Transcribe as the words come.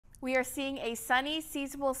We are seeing a sunny,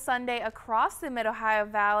 seasonable Sunday across the Mid-Ohio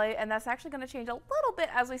Valley, and that's actually going to change a little bit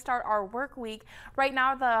as we start our work week. Right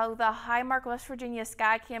now, the Highmark West Virginia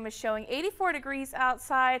Skycam is showing 84 degrees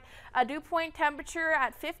outside, a dew point temperature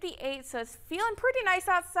at 58, so it's feeling pretty nice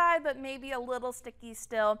outside, but maybe a little sticky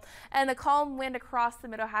still, and a calm wind across the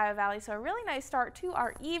Mid-Ohio Valley, so a really nice start to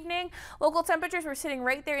our evening. Local temperatures, we're sitting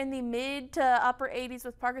right there in the mid to upper 80s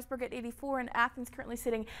with Parkersburg at 84 and Athens currently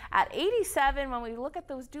sitting at 87. When we look at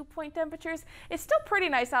those dew point temperatures, it's still pretty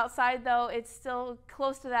nice outside, though it's still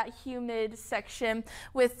close to that humid section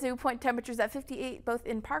with dew point temperatures at 58 both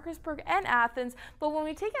in Parkersburg and Athens. But when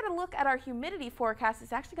we take a look at our humidity forecast,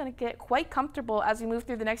 it's actually going to get quite comfortable as we move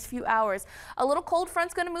through the next few hours. A little cold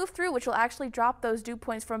front's going to move through, which will actually drop those dew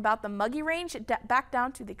points from about the muggy range back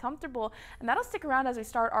down to the comfortable, and that'll stick around as we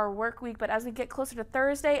start our work week. But as we get closer to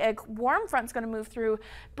Thursday, a warm front's going to move through,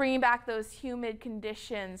 bringing back those humid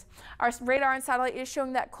conditions. Our radar and satellite is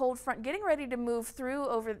showing that cold front getting ready to move through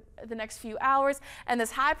over the next few hours, and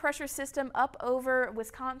this high pressure system up over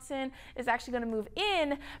Wisconsin is actually going to move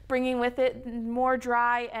in, bringing with it more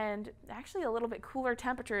dry and actually a little bit cooler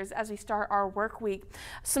temperatures as we start our work week.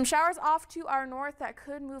 Some showers off to our north that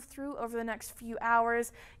could move through over the next few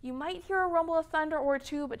hours. You might hear a rumble of thunder or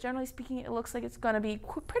two, but generally speaking, it looks like it's going to be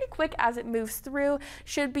pretty quick as it moves through.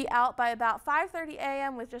 Should be out by about 5:30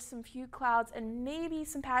 a.m. with just some few clouds and maybe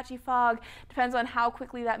some patchy fog. Depends on how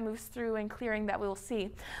quickly that moves through and clearing that we'll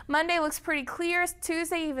see. Monday looks pretty clear.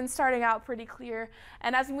 Tuesday even starting out pretty clear.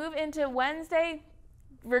 And as we move into Wednesday,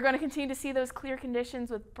 we're going to continue to see those clear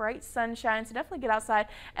conditions with bright sunshine, so definitely get outside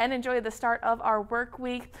and enjoy the start of our work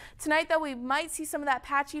week. Tonight, though, we might see some of that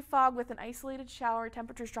patchy fog with an isolated shower,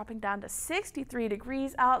 temperatures dropping down to 63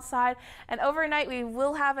 degrees outside. And overnight, we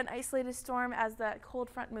will have an isolated storm as that cold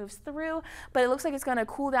front moves through, but it looks like it's going to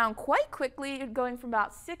cool down quite quickly, going from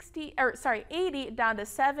about 80 down to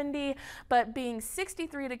 70, but being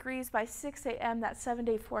 63 degrees by 6 a.m. That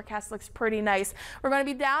 7-day forecast looks pretty nice. We're going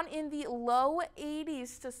to be down in the low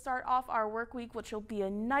 80s to start off our work week, which will be a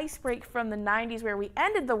nice break from the 90s where we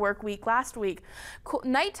ended the work week last week.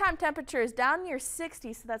 Nighttime temperatures down near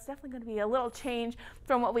 60, so that's definitely going to be a little change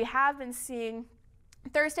from what we have been seeing.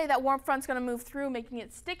 Thursday, that warm front's going to move through, making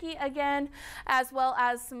it sticky again, as well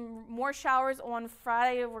as some more showers on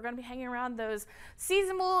Friday. We're going to be hanging around those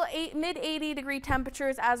seasonal mid 80 degree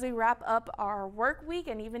temperatures as we wrap up our work week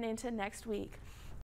and even into next week.